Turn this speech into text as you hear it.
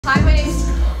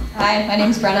Hi, my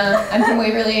name's Brenna. I'm from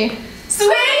Waverly.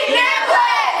 Sweet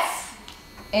Nicholas!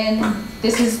 And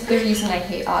this is the reason I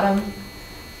hate autumn.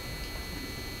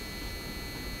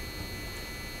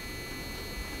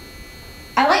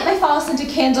 I light my fall scented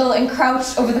candle and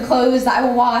crouch over the clothes that I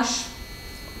will wash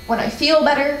when I feel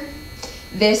better.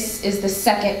 This is the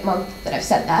second month that I've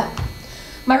said that.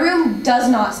 My room does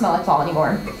not smell like fall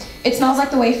anymore. It smells like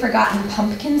the way forgotten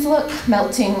pumpkins look,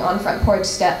 melting on front porch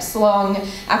steps long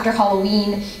after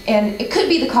Halloween, and it could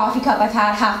be the coffee cup I've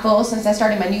had half full since I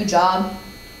started my new job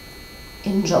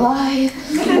in July,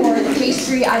 or the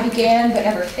pastry I began but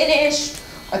never finished,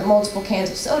 or the multiple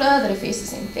cans of soda that have faced the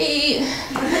same fate.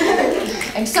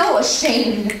 I'm so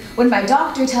ashamed when my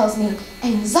doctor tells me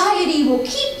anxiety will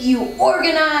keep you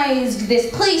organized. This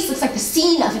place looks like the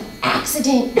scene of an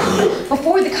accident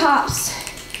before the cops,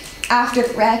 after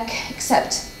the wreck,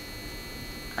 except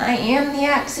I am the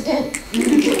accident.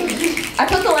 I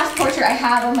put the last portrait I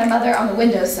have of my mother on the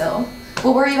windowsill.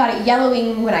 We'll worry about it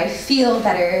yellowing when I feel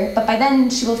better, but by then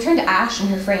she will have turned to ash in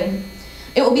her frame.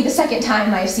 It will be the second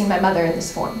time I have seen my mother in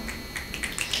this form.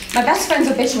 My best friend's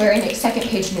obituary makes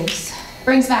second-page news.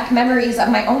 Brings back memories of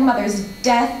my own mother's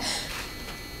death.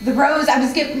 The rose I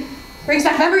was given brings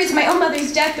back memories of my own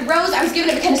mother's death. The rose I was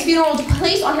given at McKenna's funeral to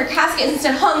place on her casket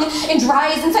instead hung and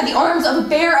dries inside the arms of a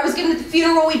bear I was given at the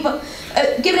funeral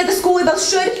given at the school we both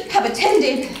should have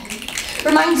attended.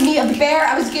 Reminds me of the bear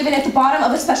I was given at the bottom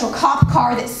of a special cop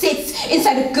car that sits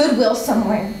inside a Goodwill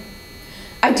somewhere.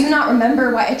 I do not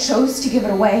remember why I chose to give it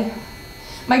away.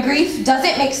 My grief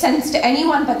doesn't make sense to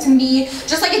anyone but to me,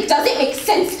 just like it doesn't make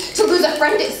sense to lose a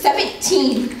friend at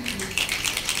 17.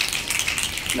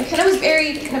 McKenna was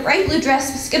buried in a bright blue dress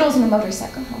with Skittles and a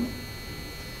motorcycle helmet.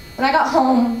 When I got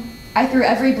home, I threw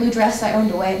every blue dress I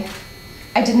owned away.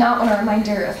 I did not want a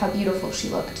reminder of how beautiful she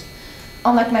looked.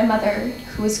 Unlike my mother,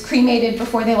 who was cremated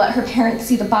before they let her parents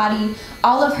see the body,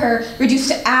 all of her reduced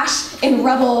to ash and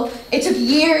rubble. It took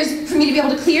years for me to be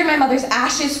able to clear my mother's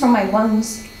ashes from my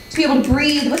lungs, to be able to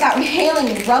breathe without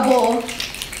inhaling rubble.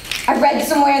 I read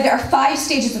somewhere there are 5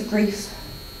 stages of grief,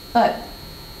 but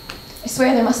I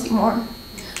swear there must be more.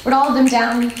 Wrote all of them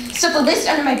down, stuffed the list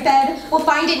under my bed, will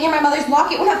find it near my mother's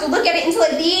locket, won't have to look at it until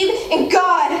I leave, and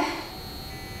God,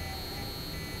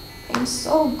 I am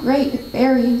so great at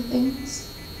burying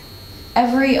things.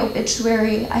 Every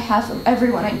obituary I have from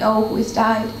everyone I know who has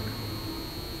died.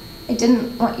 I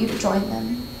didn't want you to join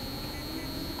them.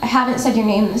 I haven't said your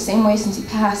name in the same way since you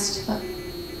passed, but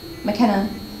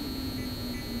McKenna,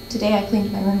 today I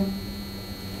cleaned my room.